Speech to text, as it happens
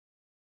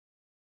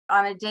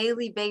on a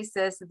daily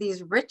basis,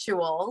 these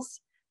rituals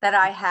that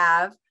I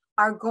have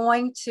are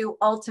going to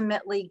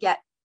ultimately get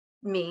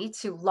me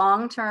to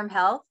long-term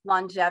health,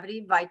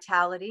 longevity,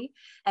 vitality,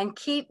 and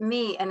keep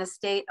me in a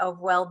state of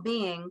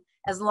well-being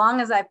as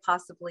long as I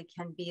possibly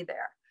can be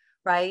there,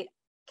 right?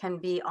 Can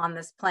be on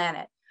this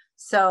planet.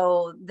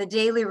 So the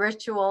daily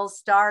rituals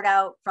start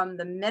out from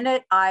the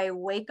minute I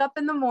wake up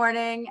in the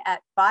morning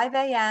at 5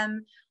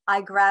 a.m.,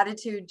 I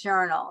gratitude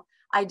journal.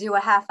 I do a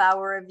half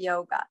hour of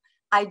yoga.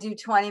 I do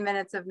 20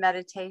 minutes of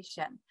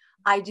meditation.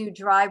 I do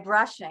dry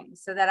brushing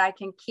so that I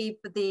can keep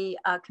the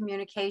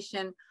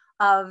communication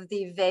of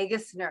the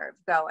vagus nerve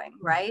going,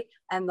 right?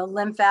 And the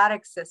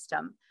lymphatic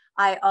system.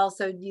 I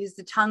also use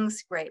the tongue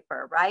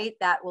scraper, right?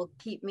 That will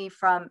keep me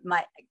from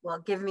will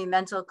give me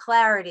mental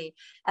clarity,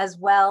 as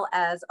well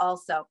as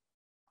also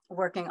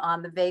working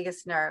on the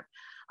vagus nerve.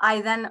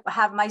 I then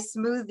have my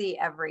smoothie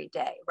every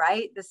day,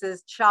 right? This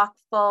is chock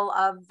full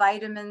of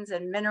vitamins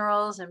and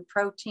minerals and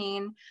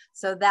protein.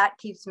 So that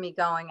keeps me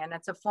going. And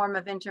it's a form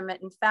of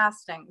intermittent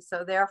fasting.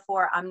 So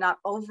therefore, I'm not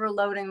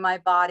overloading my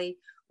body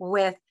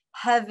with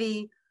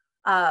heavy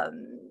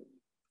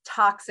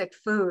toxic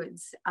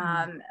foods.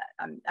 I'm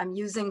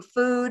using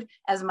food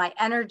as my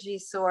energy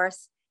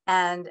source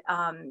and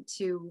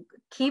to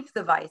keep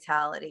the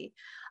vitality.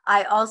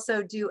 I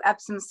also do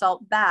Epsom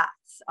salt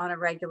baths on a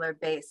regular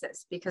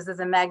basis because of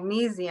the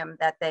magnesium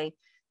that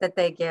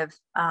they give.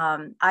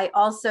 I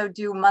also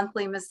do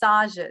monthly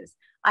massages.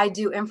 I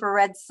do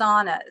infrared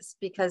saunas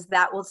because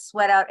that will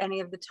sweat out any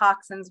of the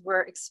toxins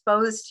we're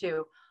exposed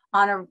to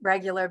on a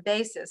regular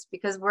basis,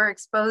 because we're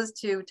exposed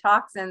to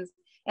toxins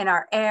in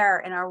our air,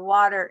 in our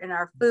water, in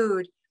our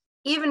food.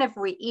 Even if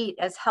we eat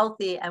as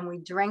healthy and we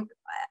drink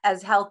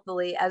as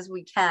healthily as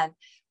we can,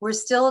 we're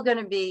still going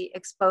to be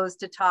exposed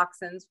to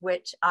toxins,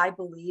 which I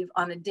believe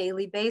on a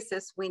daily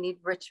basis, we need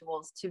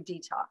rituals to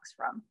detox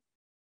from.